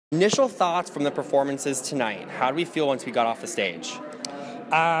Initial thoughts from the performances tonight. How did we feel once we got off the stage?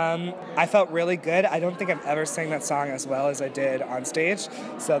 I felt really good. I don't think I've ever sang that song as well as I did on stage,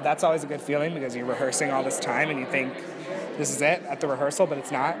 so that's always a good feeling because you're rehearsing all this time and you think this is it at the rehearsal, but it's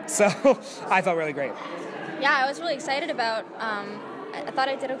not. So I felt really great. Yeah, I was really excited about. I thought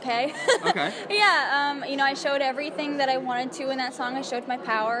I did okay. Okay. Yeah, I showed everything that I wanted to in that song. I showed my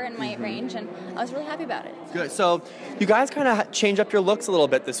power and my range, and I was really happy about it. Good. So you guys kind of changed up your looks a little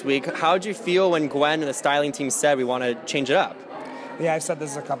bit this week. How did you feel when Gwen and the styling team said we want to change it up? Yeah, I've said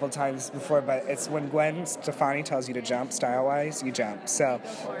this a couple times before, but it's when Gwen Stefani tells you to jump style-wise, you jump. So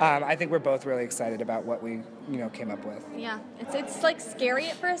I think we're both really excited about what we came up with. Yeah, it's like scary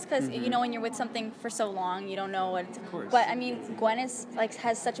at first because when you're with something for so long, you don't know what. Of course. But I mean, Gwen is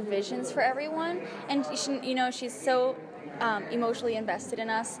has such visions for everyone, and she's so emotionally invested in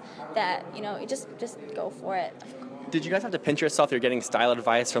us that you just go for it. Did you guys have to pinch yourself? You're getting style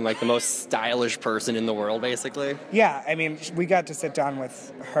advice from the most stylish person in the world, basically? Yeah, I mean, we got to sit down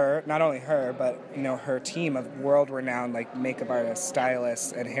with her, not only her, but her team of world-renowned makeup artists,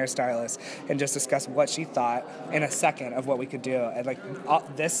 stylists, and hairstylists, and just discuss what she thought in a second of what we could do. And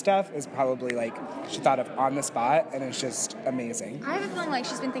this stuff is probably she thought of on the spot, and it's just amazing. I have a feeling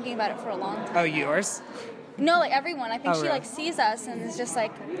she's been thinking about it for a long time. Oh, yours? No, everyone. I think she really? sees us and is just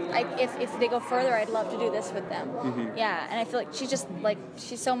if they go further, I'd love to do this with them. Mm-hmm. Yeah, and I feel like she's just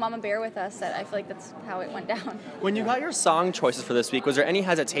she's so mama bear with us that I feel like that's how it went down. When you got your song choices for this week, was there any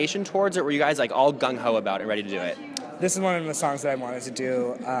hesitation towards it? Or were you guys all gung ho about it and ready to do it? This is one of the songs that I wanted to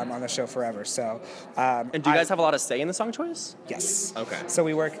do on the show forever. So, and do you guys have a lot of say in the song choice? Yes. Okay. So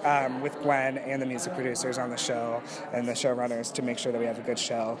we work with Gwen and the music producers on the show and the showrunners to make sure that we have a good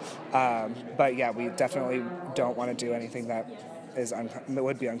show. But yeah, we definitely don't want to do anything that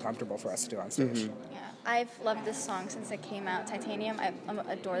would be uncomfortable for us to do on stage. Mm-hmm. Yeah, I've loved this song since it came out, Titanium. I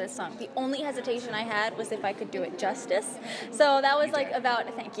adore this song. The only hesitation I had was if I could do it justice. So that was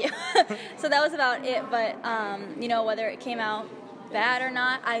thank you. So that was about it. But whether it came out bad or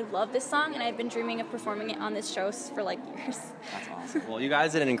not, I love this song, and I've been dreaming of performing it on this show for years. That's awesome. Well, you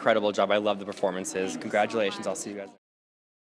guys did an incredible job. I love the performances. Congratulations. I'll see you guys.